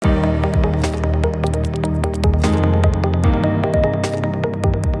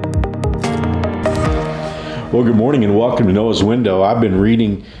Well, good morning and welcome to Noah's Window. I've been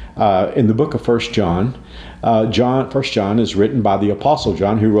reading in the book of 1 John. 1 John is written by the Apostle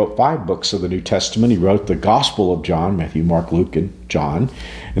John, who wrote 5 books of the New Testament. He wrote the Gospel of John, Matthew, Mark, Luke, and John.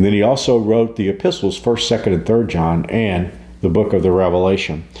 And then he also wrote the epistles, 1st, 2nd, and 3rd John, and the book of the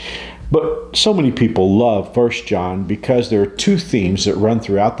Revelation. But so many people love 1 John because there are 2 themes that run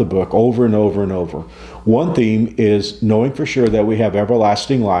throughout the book over and over and over. One theme is knowing for sure that we have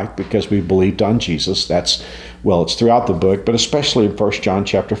everlasting life because we believed on Jesus. It's throughout the book, but especially in 1 John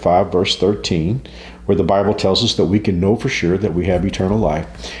chapter 5, verse 13, where the Bible tells us that we can know for sure that we have eternal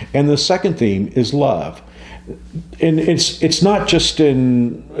life. And the second theme is love. And it's not just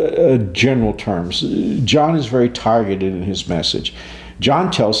in general terms. John is very targeted in his message.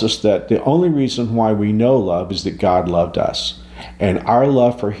 John tells us that the only reason why we know love is that God loved us. And our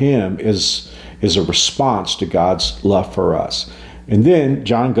love for him is a response to God's love for us. And then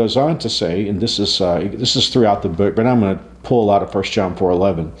John goes on to say, and this is throughout the book, but I'm going to pull out of 1 John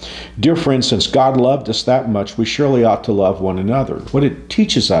 4:11. Dear friends, since God loved us that much, we surely ought to love one another. What it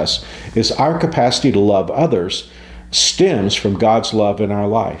teaches us is our capacity to love others stems from God's love in our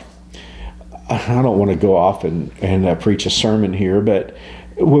life. I don't want to go off and preach a sermon here, but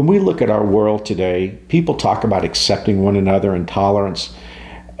when we look at our world today, people talk about accepting one another and tolerance.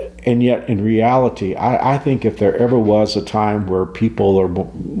 And yet, in reality, I think if there ever was a time where people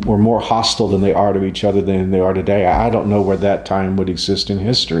were more hostile than they are to each other than they are today, I don't know where that time would exist in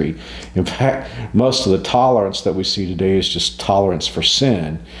history. In fact, most of the tolerance that we see today is just tolerance for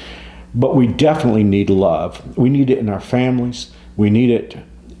sin. But we definitely need love. We need it in our families. We need it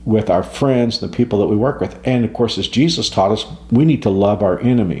with our friends, the people that we work with. And of course, as Jesus taught us, we need to love our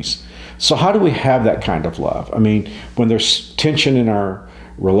enemies. So how do we have that kind of love? I mean, when there's tension in our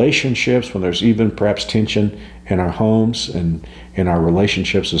relationships, when there's even perhaps tension in our homes and in our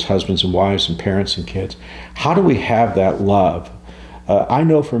relationships as husbands and wives and parents and kids, how do we have that love? I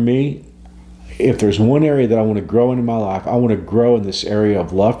know for me, if there's one area that I want to grow in my life, I want to grow in this area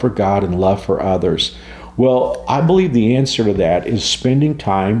of love for God and love for others. Well, I believe the answer to that is spending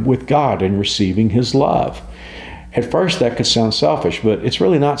time with God and receiving his love. At first, that could sound selfish, but it's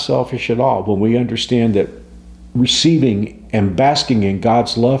really not selfish at all when we understand that receiving and basking in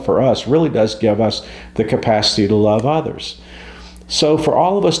God's love for us really does give us the capacity to love others. So for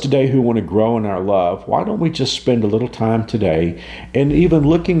all of us today who want to grow in our love, why don't we just spend a little time today and even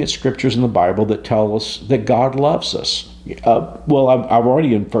looking at scriptures in the Bible that tell us that God loves us? I've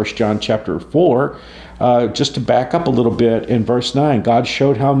already in 1 John chapter 4, just to back up a little bit, in verse 9, God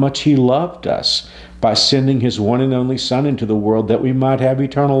showed how much he loved us by sending his one and only Son into the world that we might have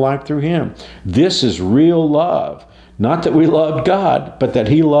eternal life through him. This is real love. Not that we loved God, but that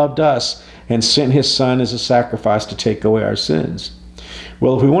he loved us and sent his Son as a sacrifice to take away our sins.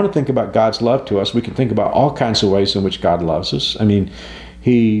 Well, if we want to think about God's love to us, we can think about all kinds of ways in which God loves us. I mean,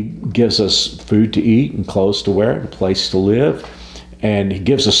 he gives us food to eat and clothes to wear and a place to live. And he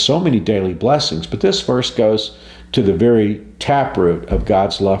gives us so many daily blessings. But this verse goes to the very taproot of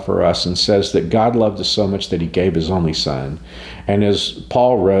God's love for us and says that God loved us so much that he gave his only Son. And as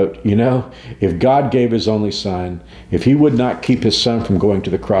Paul wrote, if God gave his only Son, if he would not keep his Son from going to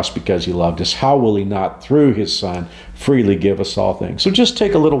the cross because he loved us, how will he not, through his Son, freely give us all things? So just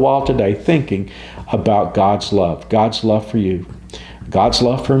take a little while today thinking about God's love for you, God's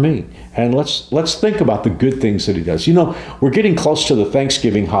love for me. And let's think about the good things that he does. We're getting close to the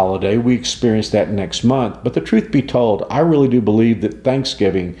Thanksgiving holiday. We experience that next month. But the truth be told, I really do believe that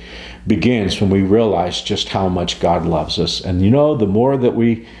Thanksgiving begins when we realize just how much God loves us. And the more that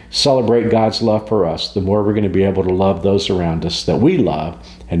we celebrate God's love for us, the more we're going to be able to love those around us that we love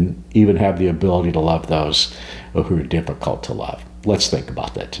and even have the ability to love those who are difficult to love. Let's think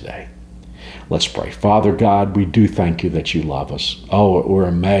about that today. Let's pray. Father God, we do thank you that you love us. Oh, we're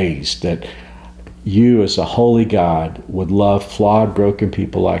amazed that you as a holy God would love flawed, broken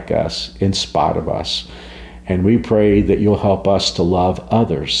people like us in spite of us. And we pray that you'll help us to love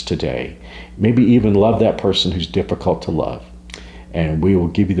others today. Maybe even love that person who's difficult to love. And we will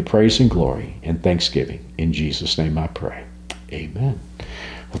give you the praise and glory and thanksgiving. In Jesus' name I pray. Amen.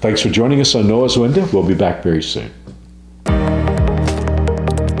 Well, thanks for joining us on Noah's Window. We'll be back very soon.